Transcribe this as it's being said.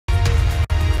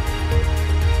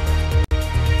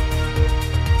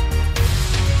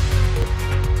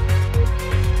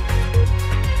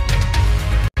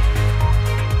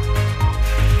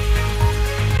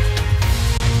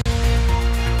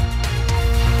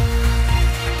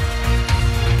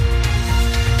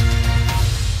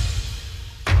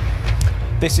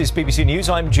This is BBC News.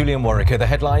 I'm Julian Warwicker. The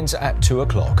headlines at 2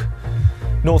 o'clock.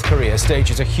 North Korea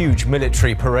stages a huge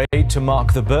military parade to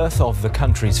mark the birth of the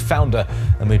country's founder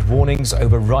amid warnings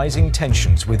over rising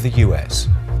tensions with the US.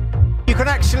 You can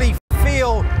actually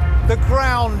feel the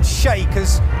ground shake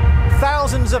as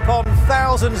thousands upon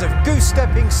thousands of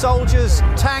goose-stepping soldiers,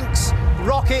 tanks,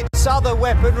 rockets, other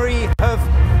weaponry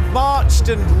have marched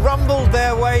and rumbled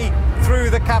their way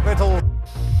through the capital.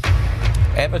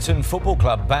 Everton Football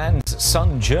Club bans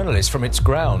Sun journalist from its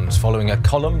grounds following a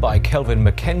column by Kelvin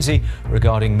MacKenzie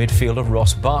regarding midfielder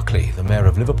Ross Barkley. The Mayor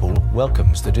of Liverpool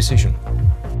welcomes the decision.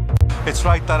 It's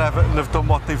right that Everton have done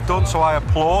what they've done, so I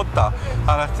applaud that. And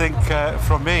I think,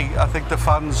 from me, I think the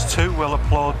fans too will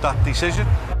applaud that decision.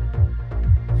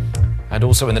 And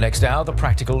also in the next hour, the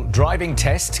practical driving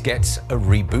test gets a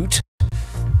reboot.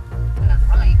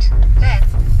 Right, then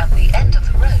at the end of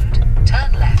the road,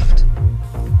 turn left.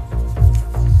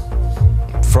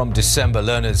 From December,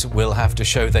 learners will have to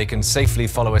show they can safely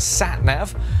follow a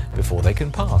sat-nav before they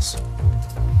can pass.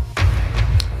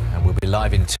 And we'll be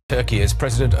live in Turkey as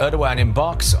President Erdogan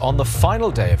embarks on the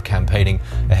final day of campaigning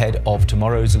ahead of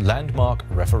tomorrow's landmark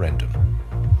referendum.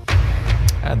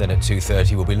 And then at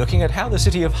 2:30, we'll be looking at how the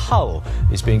city of Hull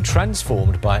is being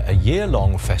transformed by a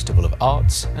year-long festival of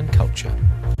arts and culture.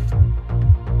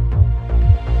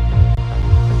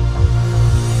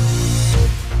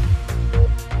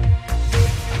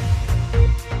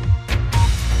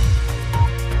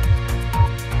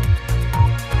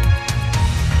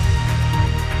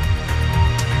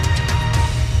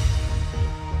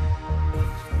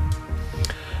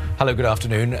 Hello, good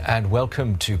afternoon and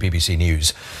welcome to BBC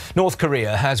News. North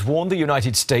Korea has warned the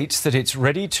United States that it's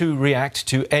ready to react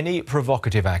to any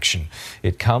provocative action.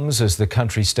 It comes as the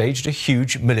country staged a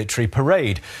huge military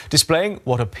parade, displaying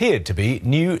what appeared to be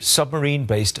new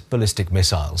submarine-based ballistic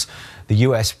missiles. The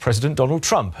US President Donald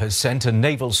Trump has sent a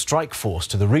naval strike force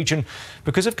to the region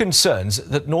because of concerns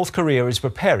that North Korea is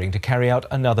preparing to carry out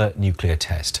another nuclear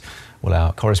test. Well,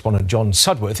 our correspondent John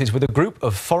Sudworth is with a group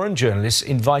of foreign journalists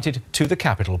invited to the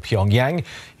capital, Pyongyang.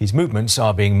 His movements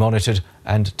are being monitored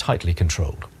and tightly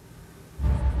controlled.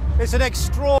 It's an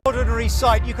extraordinary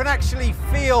sight. You can actually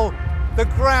feel the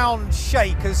ground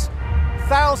shake as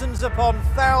thousands upon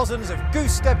thousands of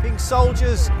goose-stepping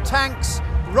soldiers, tanks,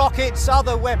 rockets,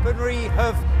 other weaponry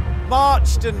have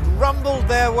marched and rumbled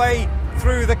their way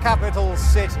through the capital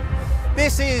city.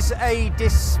 This is a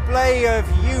display of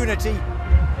unity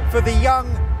for the young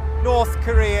North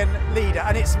Korean leader,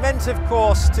 and it's meant, of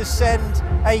course, to send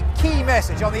a key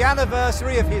message on the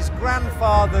anniversary of his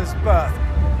grandfather's birth,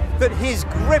 that his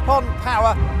grip on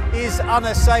power is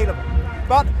unassailable.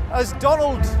 But as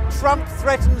Donald Trump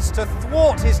threatens to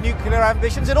thwart his nuclear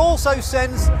ambitions, it also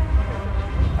sends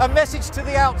a message to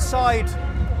the outside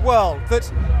world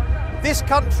that this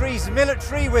country's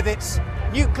military, with its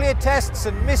nuclear tests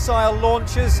and missile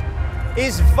launches,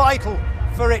 is vital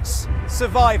for its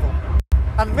survival.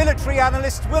 And military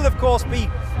analysts will, of course, be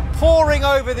poring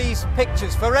over these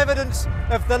pictures for evidence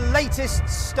of the latest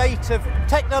state of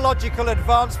technological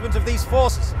advancement of these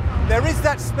forces. There is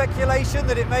that speculation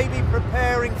that it may be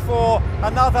preparing for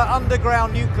another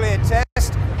underground nuclear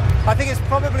test. I think it's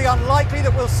probably unlikely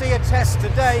that we'll see a test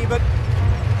today, but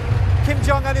Kim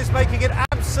Jong-un is making it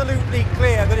absolutely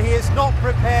clear that he is not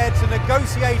prepared to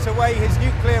negotiate away his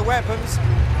nuclear weapons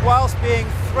whilst being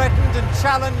threatened and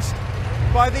challenged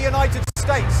by the United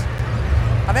States.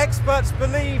 And experts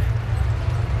believe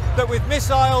that with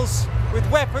missiles, with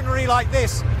weaponry like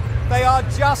this, they are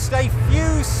just a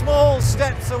few small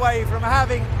steps away from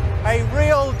having a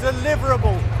real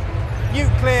deliverable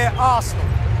nuclear arsenal.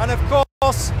 And of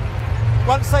course,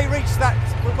 once they reach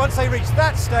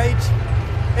that stage,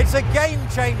 it's a game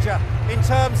changer in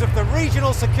terms of the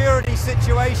regional security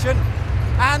situation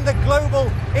and the global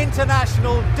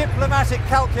international diplomatic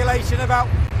calculation about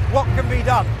what can be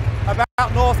done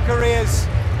about North Korea's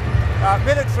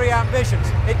military ambitions.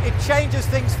 It changes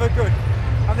things for good.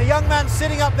 And the young man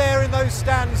sitting up there in those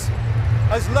stands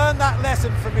has learned that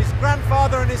lesson from his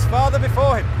grandfather and his father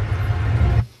before him.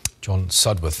 John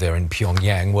Sudworth there in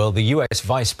Pyongyang. Well, the US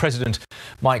Vice President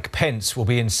Mike Pence will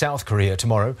be in South Korea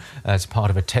tomorrow as part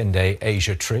of a 10-day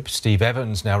Asia trip. Steve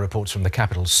Evans now reports from the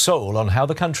capital, Seoul, on how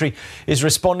the country is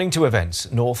responding to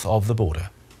events north of the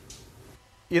border.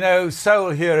 You know,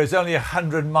 Seoul here is only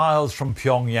 100 miles from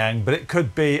Pyongyang, but it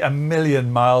could be a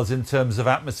million miles in terms of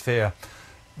atmosphere.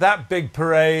 That big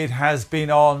parade has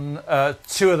been on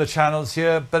two of the channels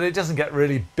here, but it doesn't get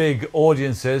really big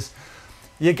audiences.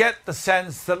 You get the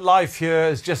sense that life here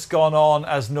has just gone on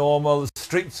as normal. The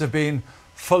streets have been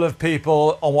full of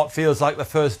people on what feels like the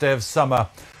first day of summer.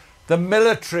 The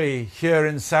military here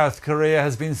in South Korea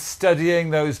has been studying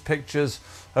those pictures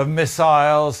of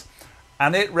missiles,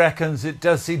 and it reckons it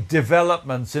does see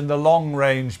developments in the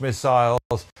long-range missiles.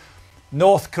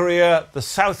 North Korea, the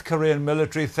South Korean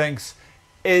military thinks,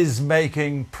 is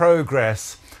making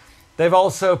progress. They've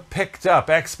also picked up,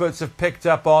 experts have picked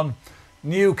up on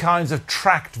new kinds of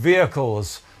tracked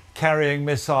vehicles carrying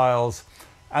missiles.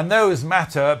 And those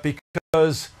matter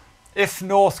because if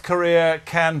North Korea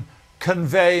can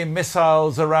convey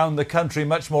missiles around the country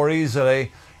much more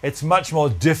easily, it's much more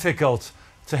difficult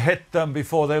to hit them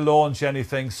before they launch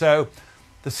anything. So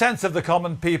the sense of the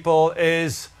common people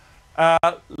is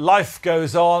life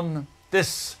goes on.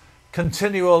 This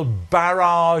continual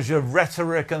barrage of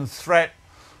rhetoric and threat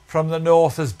from the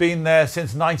North has been there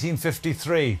since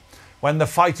 1953, when the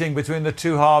fighting between the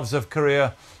two halves of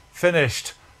Korea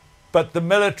finished. But the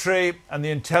military and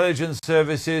the intelligence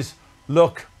services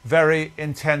look very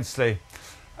intensely.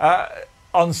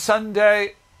 On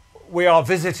Sunday, we are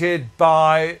visited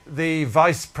by the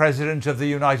Vice President of the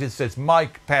United States,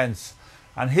 Mike Pence,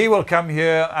 and he will come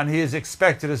here and he is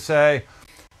expected to say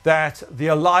that the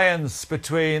alliance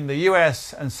between the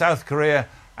US and South Korea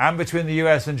and between the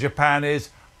US and Japan is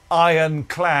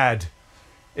ironclad,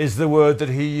 is the word that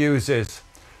he uses.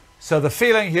 So the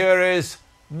feeling here is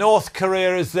North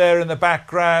Korea is there in the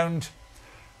background.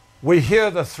 We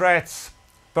hear the threats,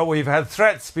 but we've had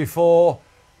threats before.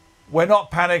 We're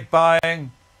not panic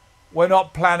buying. We're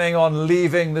not planning on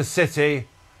leaving the city,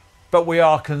 but we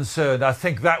are concerned. I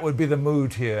think that would be the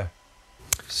mood here.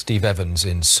 Steve Evans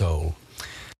in Seoul.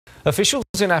 Officials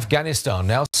in Afghanistan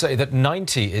now say that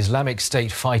 90 Islamic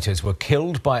State fighters were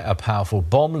killed by a powerful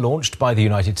bomb launched by the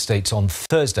United States on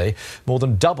Thursday, more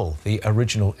than double the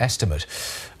original estimate.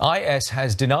 IS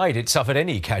has denied it suffered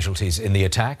any casualties in the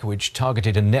attack, which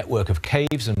targeted a network of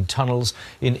caves and tunnels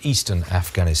in eastern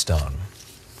Afghanistan.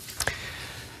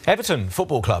 Everton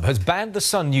Football Club has banned the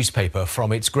Sun newspaper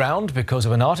from its ground because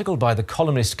of an article by the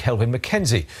columnist Kelvin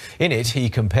MacKenzie. In it,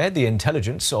 he compared the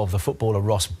intelligence of the footballer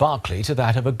Ross Barkley to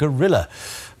that of a gorilla.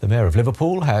 The Mayor of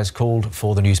Liverpool has called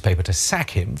for the newspaper to sack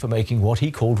him for making what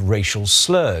he called racial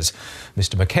slurs.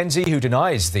 Mr MacKenzie, who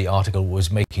denies the article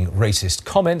was making racist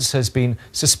comments, has been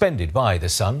suspended by the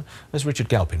Sun, as Richard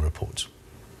Galpin reports.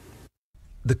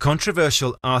 The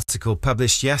controversial article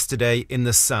published yesterday in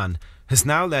The Sun has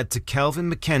now led to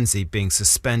Kelvin MacKenzie being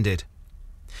suspended.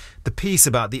 The piece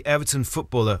about the Everton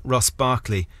footballer Ross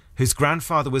Barkley, whose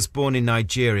grandfather was born in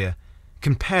Nigeria,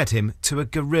 compared him to a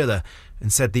gorilla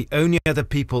and said the only other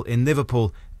people in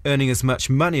Liverpool earning as much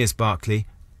money as Barkley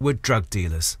were drug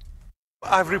dealers.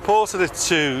 I've reported it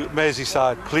to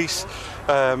Merseyside Police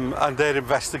and they're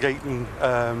investigating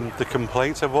the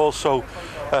complaint. I've also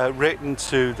written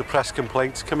to the Press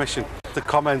Complaints Commission. The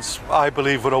comments, I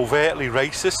believe, were overtly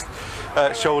racist,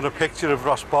 showing a picture of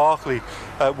Ross Barkley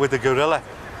with a gorilla.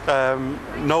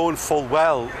 Knowing full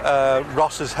well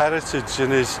Ross's heritage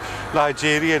and his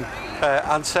Nigerian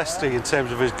ancestry in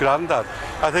terms of his granddad,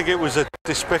 I think it was a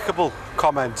despicable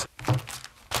comment.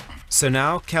 So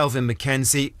now Kelvin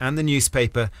MacKenzie and the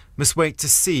newspaper must wait to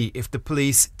see if the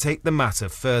police take the matter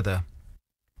further.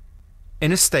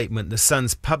 In a statement, The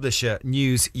Sun's publisher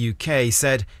News UK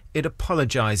said it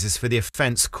apologises for the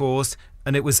offence caused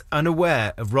and it was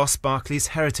unaware of Ross Barkley's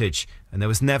heritage and there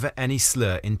was never any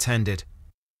slur intended.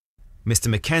 Mr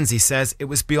MacKenzie says it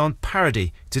was beyond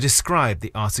parody to describe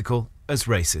the article as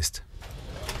racist.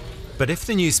 But if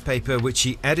the newspaper, which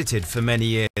he edited for many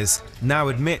years, now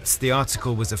admits the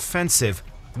article was offensive,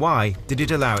 why did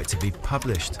it allow it to be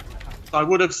published? I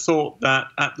would have thought that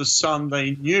at The Sun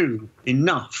they knew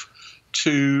enough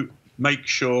to make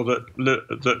sure that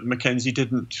MacKenzie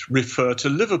didn't refer to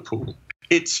Liverpool.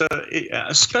 It's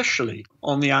especially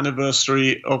on the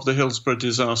anniversary of the Hillsborough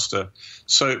disaster.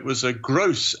 So it was a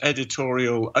gross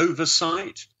editorial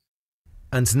oversight.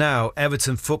 And now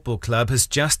Everton Football Club has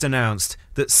just announced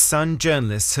that Sun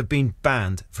journalists have been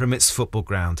banned from its football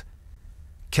ground.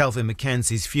 Kelvin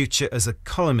MacKenzie's future as a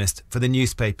columnist for the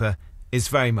newspaper is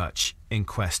very much in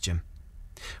question.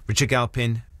 Richard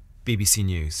Galpin, BBC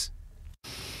News.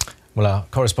 Well, our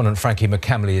correspondent Frankie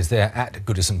McCamley is there at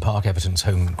Goodison Park, Everton's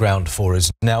home ground, for us.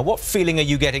 Now, what feeling are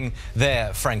you getting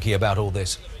there, Frankie, about all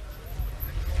this?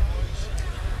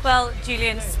 Well,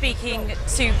 Julian, speaking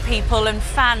to people and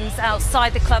fans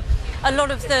outside the club, a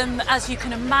lot of them, as you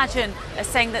can imagine, are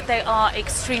saying that they are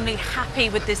extremely happy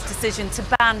with this decision to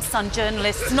ban Sun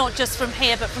journalists, not just from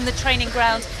here, but from the training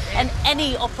ground and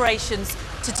any operations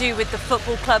to do with the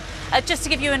football club. Just to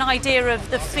give you an idea of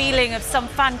the feeling of some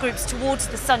fan groups towards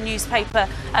the Sun newspaper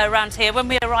around here. When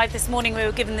we arrived this morning, we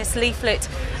were given this leaflet,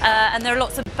 and there are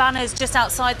lots of banners just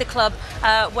outside the club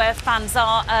where fans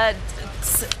are.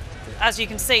 As you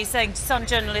can see, saying Sun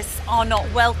journalists are not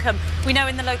welcome. We know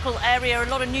in the local area a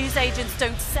lot of newsagents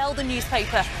don't sell the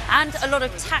newspaper, and a lot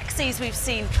of taxis we've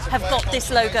seen have got this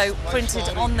logo printed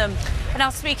on them. And now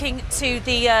speaking to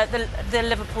the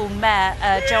Liverpool Mayor,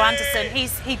 Joe Anderson,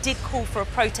 he did call for a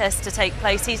protest to take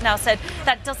place. He's now said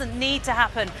that doesn't need to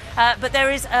happen, but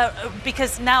there is,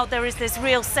 because now there is this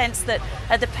real sense that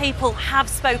the people have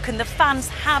spoken, the fans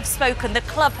have spoken, the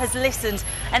club has listened,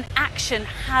 and action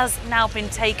has now been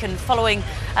taken following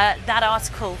that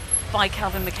article by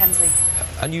Calvin Mackenzie.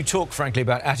 And you talk, frankly,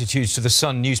 about attitudes to the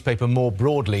Sun newspaper more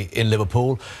broadly in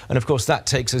Liverpool. And, of course, that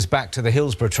takes us back to the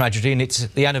Hillsborough tragedy, and it's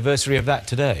the anniversary of that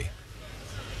today.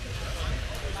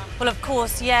 Well, of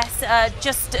course, yes.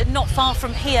 Just not far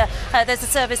from here, there's a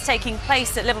service taking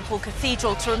place at Liverpool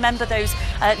Cathedral to remember those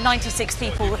 96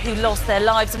 people who lost their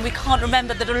lives. And we can't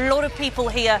remember that a lot of people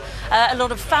here, a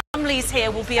lot of families here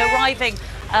will be arriving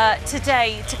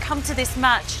today to come to this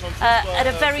match at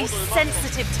a very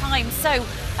sensitive time. So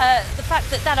the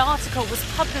fact that that article was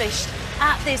published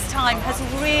at this time has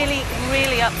really,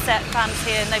 really upset fans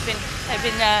here, and they've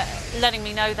been letting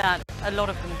me know that, a lot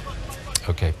of them.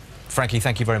 OK. Frankie,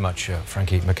 thank you very much.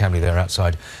 Frankie McCamley there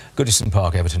outside Goodison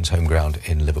Park, Everton's home ground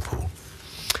in Liverpool.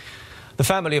 The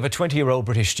family of a 20-year-old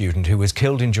British student who was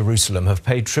killed in Jerusalem have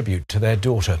paid tribute to their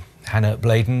daughter. Hannah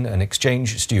Bladen, an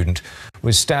exchange student,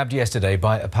 was stabbed yesterday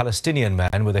by a Palestinian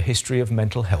man with a history of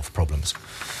mental health problems.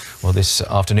 Well, this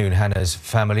afternoon, Hannah's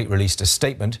family released a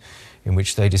statement in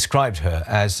which they described her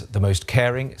as the most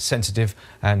caring, sensitive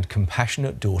and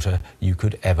compassionate daughter you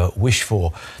could ever wish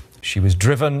for. She was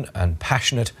driven and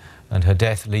passionate, and her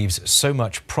death leaves so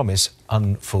much promise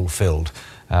unfulfilled.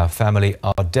 Our family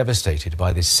are devastated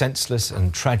by this senseless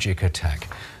and tragic attack.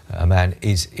 A man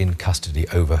is in custody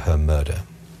over her murder.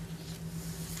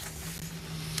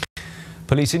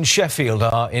 Police in Sheffield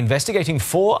are investigating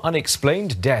 4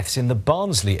 unexplained deaths in the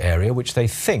Barnsley area, which they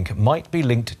think might be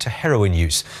linked to heroin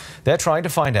use. They're trying to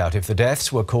find out if the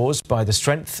deaths were caused by the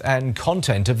strength and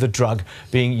content of the drug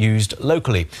being used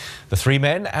locally. The 3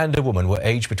 men and a woman were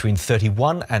aged between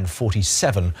 31 and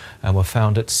 47 and were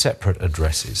found at separate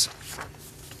addresses.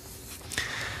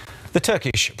 The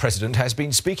Turkish president has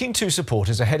been speaking to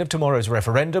supporters ahead of tomorrow's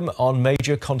referendum on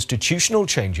major constitutional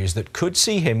changes that could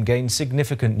see him gain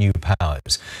significant new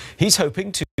powers. He's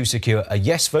hoping to secure a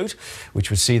yes vote, which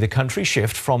would see the country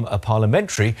shift from a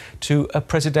parliamentary to a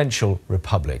presidential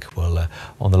republic. Well,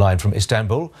 on the line from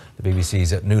Istanbul, the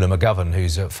BBC's Nuala McGovern,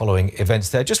 who's following events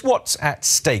there. Just what's at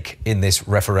stake in this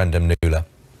referendum, Nuala?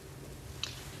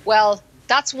 Well,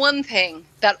 that's one thing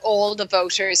that all the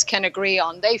voters can agree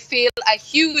on. They feel a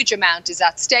huge amount is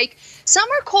at stake. Some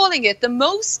are calling it the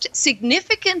most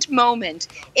significant moment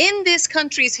in this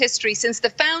country's history since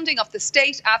the founding of the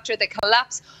state after the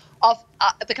collapse of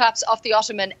the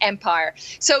Ottoman Empire.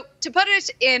 So to put it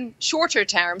in shorter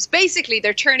terms, basically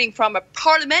they're turning from a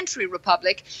parliamentary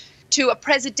republic to a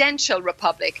presidential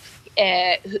republic.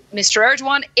 Mr.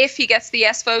 Erdogan, if he gets the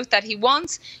yes vote that he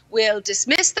wants, will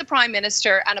dismiss the Prime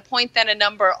Minister and appoint then a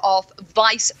number of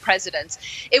vice presidents.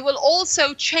 It will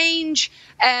also change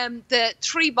the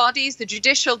 3 bodies, the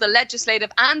judicial, the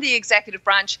legislative and the executive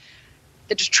branch.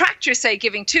 The detractors say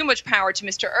giving too much power to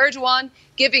Mr. Erdogan,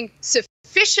 giving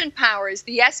sufficient powers,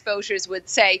 the yes voters would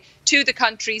say, to the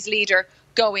country's leader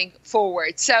going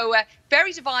forward. So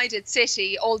very divided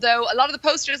city, although a lot of the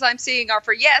posters I'm seeing are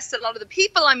for yes, a lot of the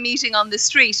people I'm meeting on the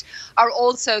street are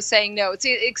also saying no. It's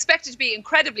expected to be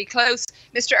incredibly close.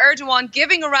 Mr. Erdogan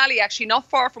giving a rally actually not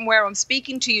far from where I'm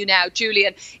speaking to you now,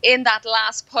 Julian, in that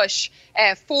last push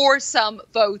for some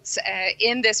votes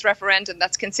in this referendum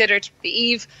that's considered the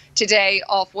eve today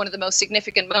of one of the most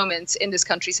significant moments in this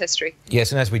country's history.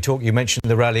 Yes, and as we talk, you mentioned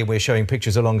the rally. We're showing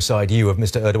pictures alongside you of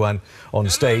Mr. Erdogan on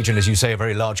stage, and as you say, a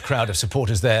very large crowd of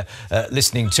supporters there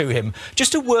listening to him.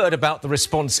 Just a word about the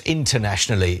response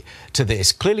internationally to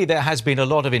this. Clearly there has been a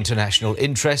lot of international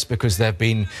interest because there have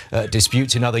been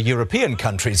disputes in other European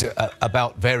countries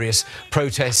about various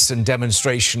protests and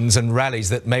demonstrations and rallies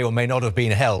that may or may not have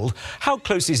been held. How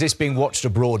closely is this being watched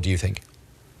abroad, do you think?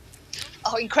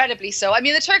 Oh, incredibly so. I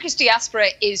mean, the Turkish diaspora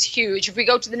is huge. If we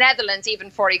go to the Netherlands,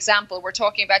 even, for example, we're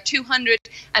talking about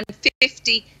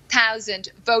 250,000 100,000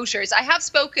 voters. I have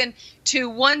spoken to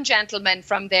one gentleman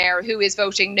from there who is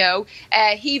voting no.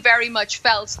 He very much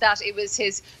felt that it was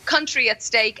his country at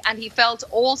stake, and he felt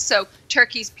also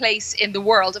Turkey's place in the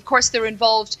world. Of course, they're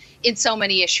involved in so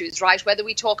many issues, right? Whether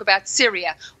we talk about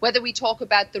Syria, whether we talk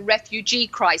about the refugee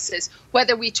crisis,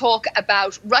 whether we talk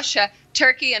about Russia,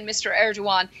 Turkey and Mr.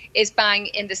 Erdogan is bang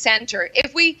in the centre.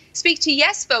 If we speak to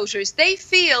yes voters, they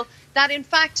feel that, in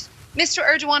fact, Mr.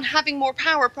 Erdogan having more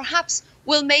power perhaps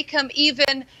will make him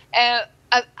even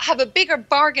have a bigger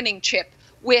bargaining chip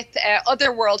with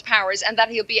other world powers, and that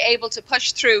he'll be able to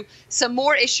push through some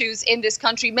more issues in this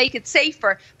country, make it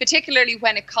safer, particularly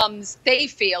when it comes, they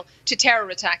feel, to terror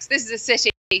attacks. This is a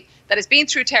city that has been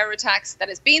through terror attacks, that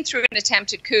has been through an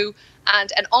attempted coup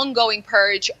and an ongoing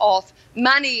purge of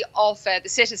many of the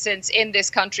citizens in this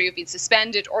country who've been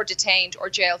suspended or detained or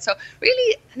jailed. So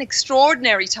really an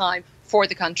extraordinary time for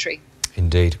the country.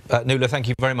 Indeed. Nuala, thank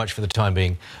you very much for the time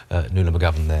being. Nuala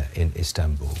McGovern there in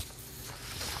Istanbul.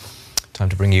 Time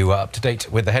to bring you up to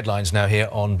date with the headlines now here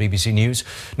on BBC News.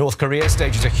 North Korea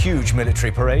stages a huge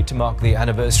military parade to mark the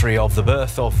anniversary of the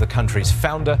birth of the country's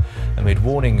founder, amid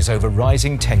warnings over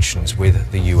rising tensions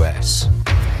with the US.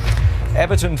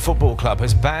 Everton Football Club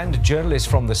has banned journalists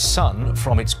from The Sun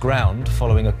from its ground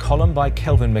following a column by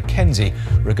Kelvin MacKenzie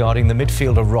regarding the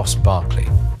midfielder Ross Barkley.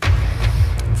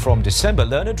 From December,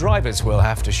 learner drivers will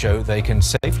have to show they can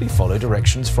safely follow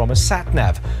directions from a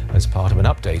sat-nav as part of an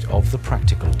update of the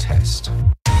practical test.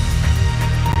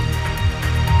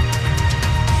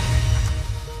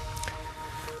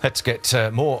 Let's get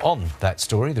more on that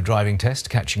story, the driving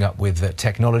test, catching up with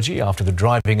technology after the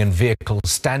Driving and Vehicle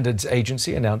Standards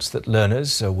Agency announced that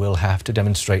learners will have to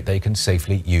demonstrate they can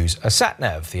safely use a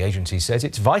sat-nav. The agency says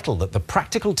it's vital that the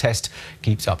practical test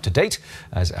keeps up to date,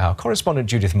 as our correspondent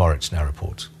Judith Moritz now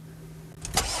reports.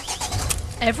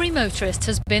 Every motorist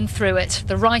has been through it,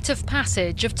 the rite of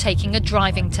passage of taking a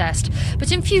driving test.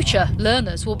 But in future,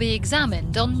 learners will be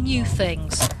examined on new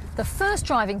things. The first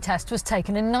driving test was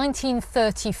taken in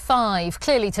 1935.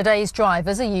 Clearly, today's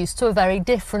drivers are used to a very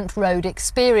different road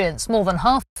experience. More than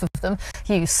half of them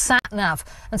use sat-nav,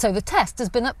 and so the test has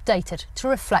been updated to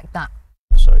reflect that.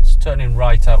 So it's turning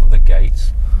right out of the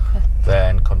gate,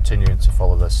 then continuing to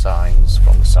follow the signs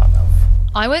from the sat-nav.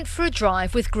 I went for a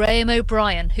drive with Graham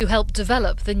O'Brien, who helped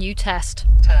develop the new test.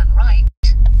 Turn right,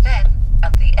 then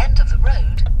at the end of the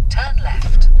road, turn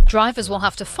left. Drivers will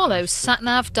have to follow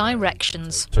sat-nav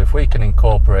directions. So if we can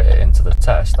incorporate it into the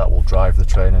test, that will drive the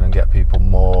training and get people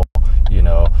more,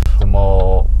 they're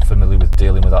more familiar with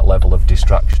dealing with that level of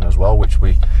distraction as well, which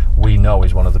we know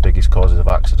is one of the biggest causes of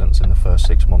accidents in the first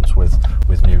 6 months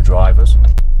with new drivers.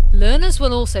 Learners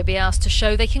will also be asked to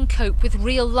show they can cope with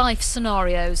real-life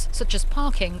scenarios, such as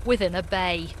parking within a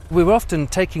bay. We were often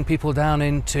taking people down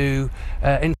into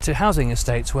housing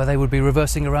estates where they would be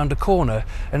reversing around a corner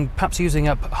and perhaps using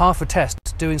up half a test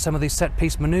doing some of these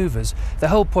set-piece manoeuvres. The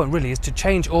whole point really is to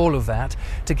change all of that,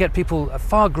 to get people a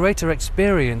far greater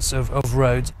experience of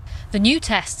roads. The new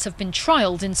tests have been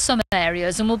trialled in some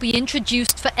areas and will be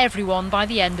introduced for everyone by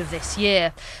the end of this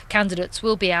year. Candidates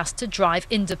will be asked to drive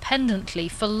independently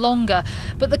for longer,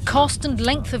 but the cost and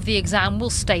length of the exam will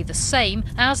stay the same,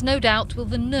 as no doubt will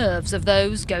the nerves of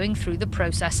those going through the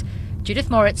process. Judith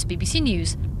Moritz, BBC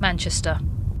News, Manchester.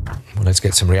 Well, let's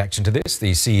get some reaction to this.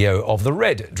 The CEO of the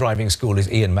Red Driving School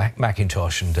is Ian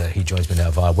McIntosh, and he joins me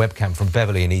now via webcam from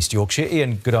Beverley in East Yorkshire.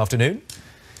 Ian, good afternoon.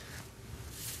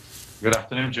 Good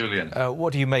afternoon, Julian.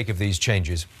 What do you make of these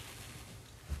changes?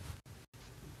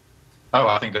 Oh,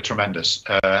 I think they're tremendous.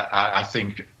 I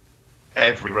think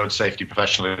every road safety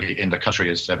professional in the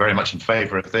country is very much in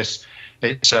favour of this.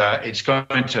 It's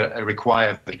going to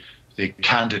require the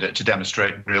candidate to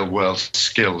demonstrate real-world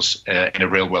skills in a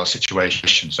real-world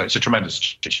situation. So it's a tremendous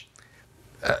change.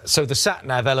 So the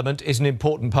sat-nav element is an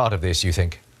important part of this, you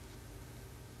think?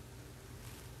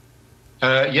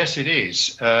 Yes, it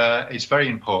is. It's very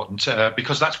important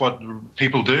because that's what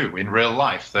people do in real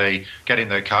life. They get in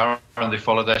their car and they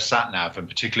follow their sat-nav, and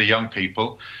particularly young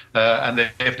people, and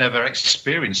they've never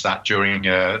experienced that during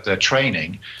their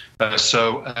training.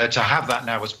 So to have that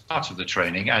now as part of the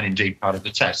training and indeed part of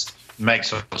the test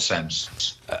makes a lot of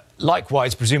sense.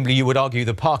 Likewise, presumably you would argue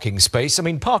the parking space. I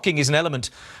mean, parking is an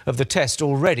element of the test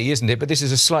already, isn't it? But this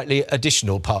is a slightly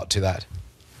additional part to that.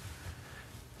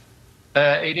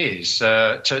 It is.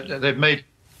 They've made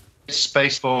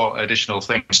space for additional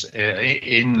things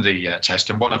in the test,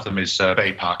 and one of them is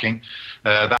bay parking.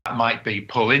 That might be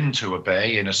pull into a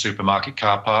bay in a supermarket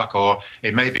car park, or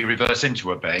it may be reverse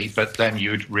into a bay, but then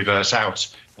you'd reverse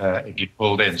out if you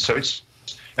pulled in. So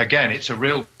again, it's a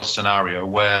real scenario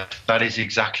where that is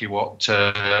exactly what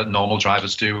normal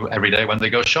drivers do every day when they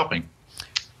go shopping.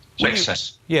 Makes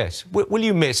sense. Yes. Will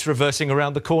you miss reversing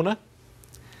around the corner?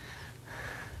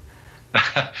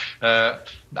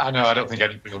 I know, I don't think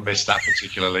anybody will miss that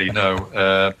particularly,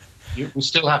 no. We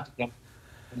still have to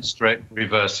demonstrate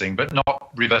reversing, but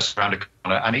not reverse around a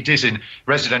corner. And it is in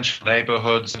residential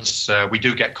neighbourhoods. We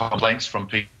do get complaints from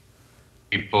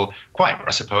people, quite,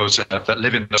 I suppose, that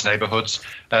live in those neighbourhoods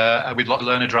with lot of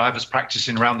learner drivers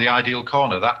practising around the ideal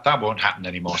corner. That won't happen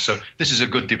anymore. So this is a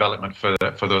good development for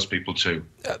those people too.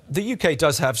 The UK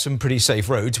does have some pretty safe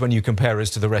roads when you compare us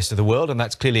to the rest of the world, and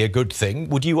that's clearly a good thing.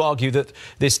 Would you argue that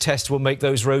this test will make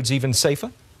those roads even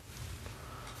safer?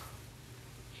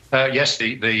 Yes,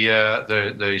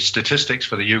 the statistics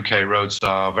for the UK roads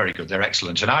are very good. They're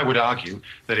excellent. And I would argue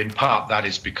that in part that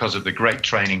is because of the great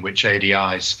training which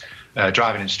ADI's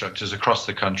driving instructors across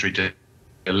the country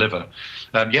deliver.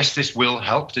 Yes, this will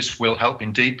help. This will help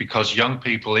indeed, because young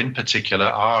people in particular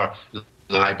are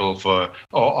liable for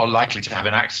or likely to have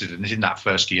an accident in that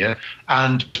first year.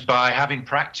 And by having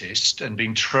practiced and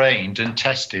being trained and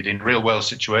tested in real world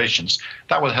situations,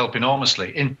 that will help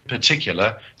enormously. In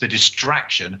particular, the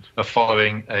distraction of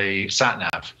following a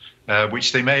sat-nav,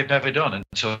 which they may have never done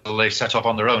until they set off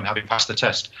on their own, having passed the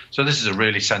test. So this is a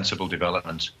really sensible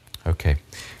development. OK.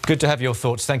 Good to have your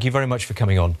thoughts. Thank you very much for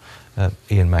coming on.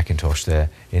 Ian McIntosh there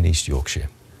in East Yorkshire.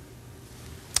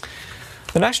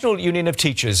 The National Union of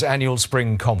Teachers annual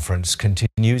spring conference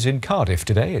continues in Cardiff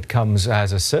today. It comes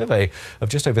as a survey of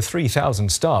just over 3,000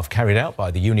 staff carried out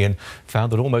by the union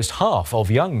found that almost half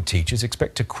of young teachers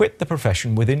expect to quit the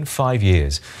profession within 5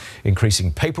 years.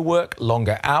 Increasing paperwork,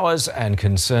 longer hours and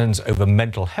concerns over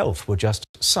mental health were just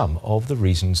some of the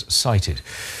reasons cited.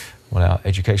 Well, our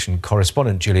education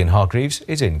correspondent Gillian Hargreaves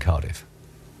is in Cardiff.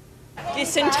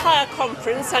 This entire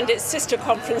conference and its sister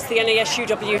conference, the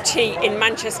NASUWT in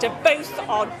Manchester, both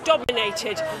are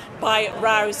dominated by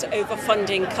rows over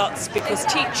funding cuts, because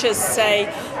teachers say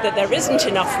that there isn't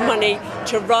enough money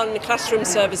to run classroom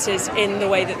services in the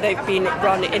way that they've been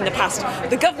run in the past.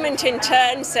 The government in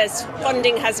turn says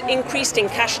funding has increased in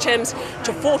cash terms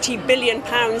to £40 billion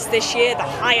this year, the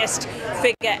highest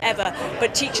figure ever.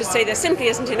 But teachers say there simply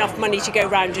isn't enough money to go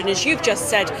round, and as you've just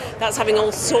said, that's having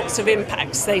all sorts of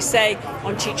impacts, they say,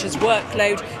 on teachers'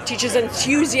 workload, teachers'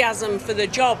 enthusiasm for the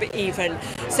job even.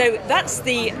 So that's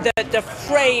the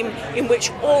frame in which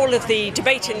all of the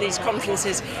debate in these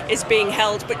conferences is being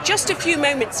held. But just a few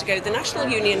moments ago, the National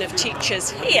Union of Teachers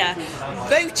here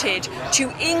voted to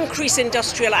increase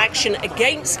industrial action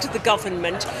against the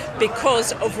government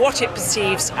because of what it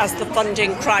perceives as the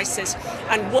funding crisis.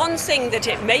 And one thing that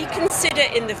it may consider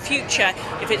in the future,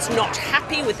 if it's not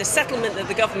happy with the settlement that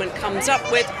the government comes up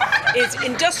with, is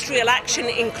industrial action,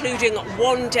 including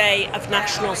 1 day of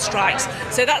national strikes.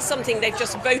 So that's something they've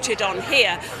just voted on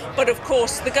here. But of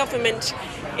course, the government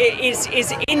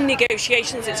is in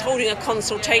negotiations. It's holding a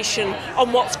consultation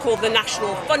on what's called the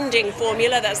national funding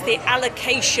formula. That's the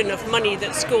allocation of money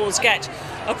that schools get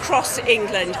across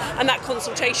England, and that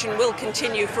consultation will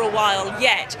continue for a while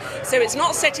yet. So it's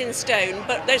not set in stone,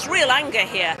 but there's real anger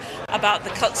here about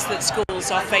the cuts that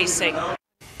schools are facing.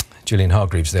 Gillian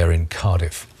Hargreaves there in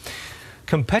Cardiff.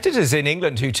 Competitors in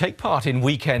England who take part in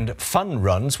weekend fun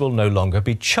runs will no longer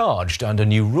be charged under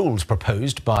new rules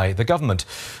proposed by the government.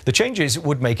 The changes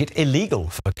would make it illegal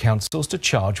for councils to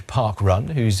charge Park Run,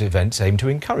 whose events aim to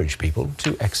encourage people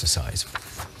to exercise.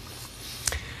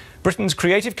 Britain's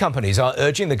creative companies are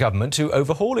urging the government to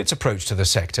overhaul its approach to the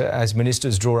sector as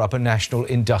ministers draw up a national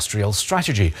industrial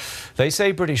strategy. They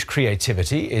say British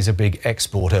creativity is a big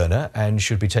export earner and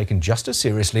should be taken just as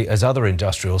seriously as other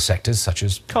industrial sectors such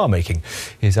as car making.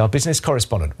 Here's our business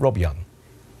correspondent, Rob Young.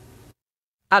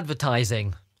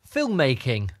 Advertising,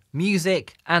 filmmaking,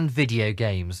 music and video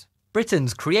games.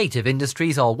 Britain's creative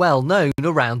industries are well known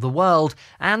around the world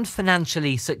and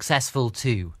financially successful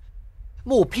too.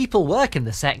 More people work in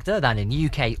the sector than in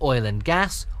UK oil and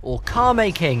gas or car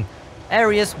making,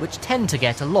 areas which tend to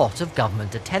get a lot of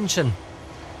government attention.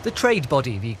 The trade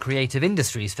body, the Creative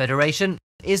Industries Federation,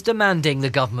 is demanding the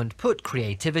government put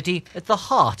creativity at the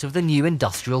heart of the new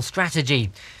industrial strategy.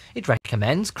 It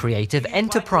recommends creative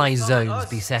enterprise zones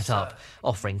be set up,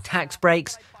 offering tax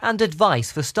breaks and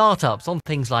advice for startups on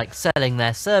things like selling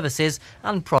their services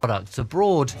and products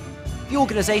abroad. The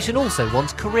organisation also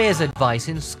wants careers advice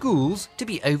in schools to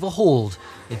be overhauled.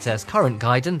 It says current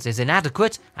guidance is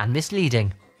inadequate and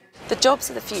misleading. The jobs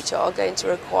of the future are going to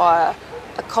require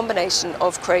a combination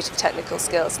of creative technical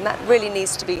skills, and that really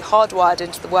needs to be hardwired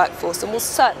into the workforce and will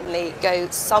certainly go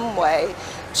some way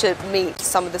to meet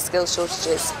some of the skill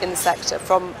shortages in the sector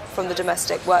from the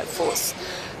domestic workforce.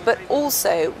 But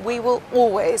also, we will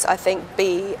always, I think,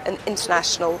 be an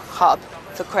international hub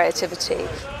for creativity.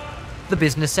 The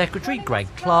Business Secretary, Greg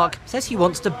Clark, says he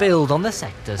wants to build on the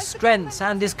sector's strengths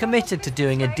and is committed to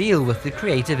doing a deal with the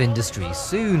creative industry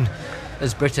soon.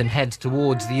 As Britain heads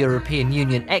towards the European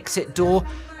Union exit door,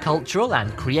 cultural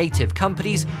and creative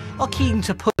companies are keen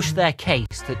to push their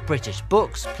case that British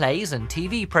books, plays and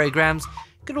TV programmes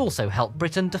could also help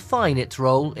Britain define its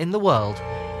role in the world.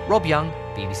 Rob Young,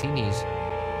 BBC News.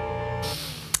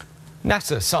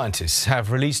 NASA scientists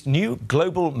have released new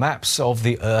global maps of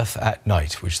the Earth at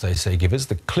night, which they say give us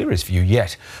the clearest view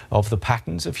yet of the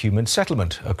patterns of human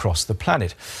settlement across the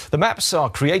planet. The maps are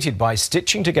created by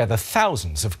stitching together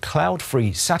thousands of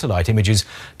cloud-free satellite images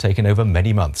taken over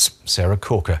many months. Sarah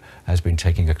Corker has been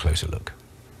taking a closer look.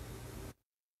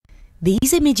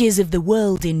 These images of the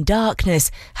world in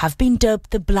darkness have been dubbed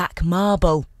the Black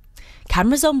Marble.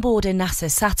 Cameras on board a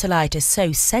NASA satellite are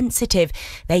so sensitive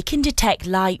they can detect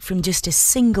light from just a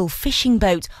single fishing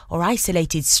boat or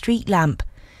isolated street lamp.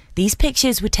 These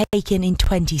pictures were taken in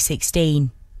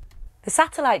 2016. The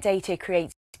satellite data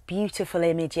creates beautiful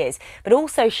images, but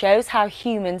also shows how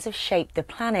humans have shaped the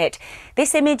planet.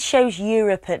 This image shows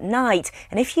Europe at night,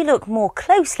 and if you look more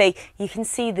closely, you can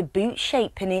see the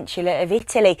boot-shaped peninsula of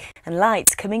Italy and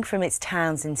lights coming from its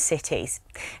towns and cities.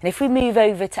 And if we move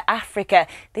over to Africa,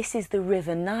 this is the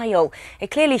River Nile.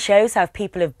 It clearly shows how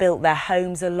people have built their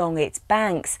homes along its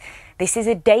banks. This is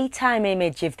a daytime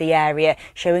image of the area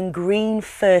showing green,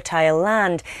 fertile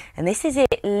land, and this is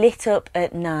it lit up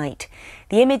at night.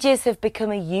 The images have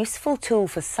become a useful tool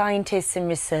for scientists and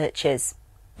researchers.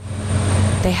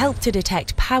 They help to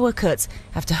detect power cuts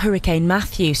after Hurricane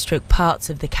Matthew struck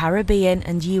parts of the Caribbean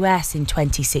and US in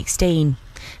 2016.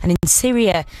 And in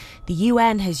Syria, the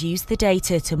UN has used the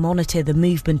data to monitor the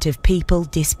movement of people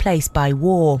displaced by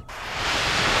war.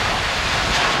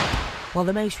 While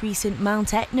the most recent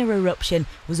Mount Etna eruption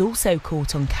was also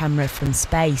caught on camera from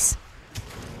space.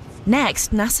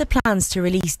 Next, NASA plans to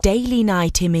release daily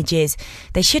night images.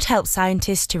 They should help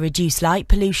scientists to reduce light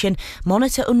pollution,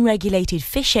 monitor unregulated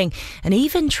fishing, and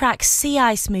even track sea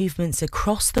ice movements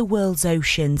across the world's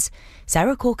oceans.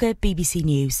 Sarah Corker, BBC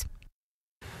News.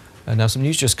 Now some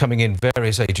news just coming in,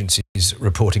 various agencies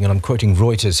reporting, and I'm quoting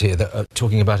Reuters here, that are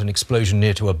talking about an explosion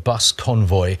near to a bus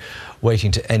convoy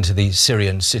waiting to enter the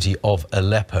Syrian city of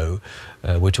Aleppo.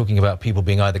 We're talking about people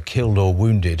being either killed or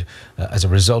wounded as a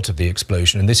result of the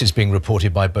explosion, and this is being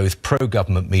reported by both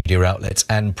pro-government media outlets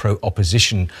and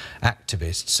pro-opposition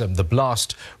activists. The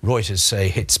blast, Reuters say,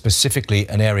 hit specifically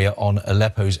an area on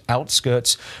Aleppo's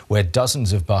outskirts where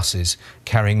dozens of buses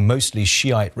carrying mostly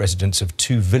Shiite residents of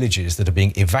two villages that are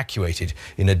being evacuated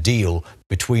in a deal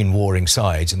between warring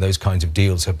sides, and those kinds of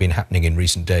deals have been happening in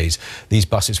recent days. These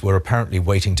buses were apparently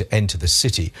waiting to enter the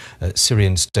city.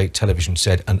 Syrian state television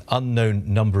said an unknown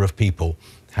number of people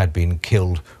had been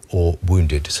killed or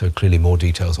wounded. So clearly more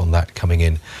details on that coming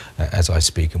in as I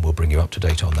speak, and we'll bring you up to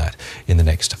date on that in the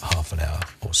next half an hour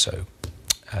or so.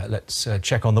 Let's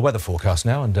check on the weather forecast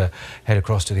now and head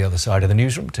across to the other side of the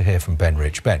newsroom to hear from Ben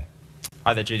Ridge. Ben.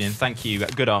 Hi there, Julian. Thank you.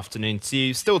 Good afternoon to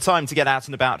you. Still time to get out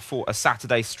and about for a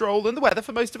Saturday stroll, and the weather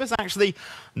for most of us actually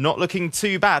not looking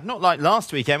too bad. Not like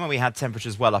last weekend when we had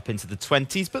temperatures well up into the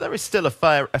 20s, but there is still a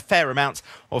fair amount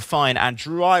of fine and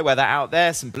dry weather out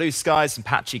there. Some blue skies, some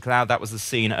patchy cloud. That was the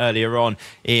scene earlier on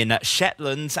in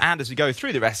Shetland. And as we go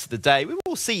through the rest of the day, we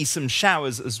will see some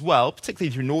showers as well,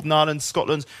 particularly through Northern Ireland,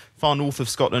 Scotland. Far north of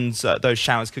Scotland, those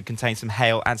showers could contain some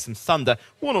hail and some thunder.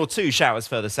 1 or 2 showers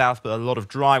further south, but a lot of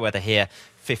dry weather here.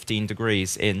 15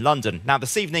 degrees in London. Now,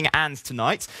 this evening and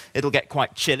tonight, it'll get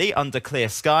quite chilly under clear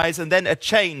skies, and then a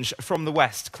change from the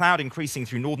west. Cloud increasing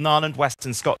through Northern Ireland,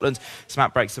 western Scotland. Some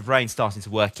outbreaks of rain starting to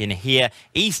work in here.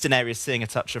 Eastern areas seeing a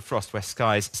touch of frost where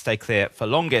skies stay clear for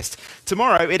longest.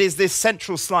 Tomorrow, it is this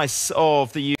central slice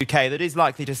of the UK that is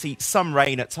likely to see some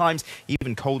rain at times,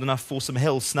 even cold enough for some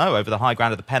hill snow over the high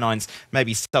ground of the Pennines,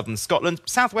 maybe southern Scotland.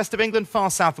 Southwest of England,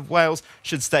 far south of Wales,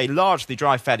 should stay largely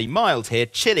dry, fairly mild here.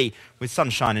 Chilly with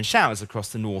sunshine and showers across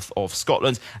the north of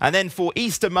Scotland. And then for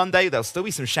Easter Monday, there'll still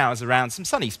be some showers around, some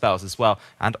sunny spells as well,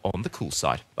 and on the cool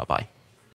side. Bye-bye.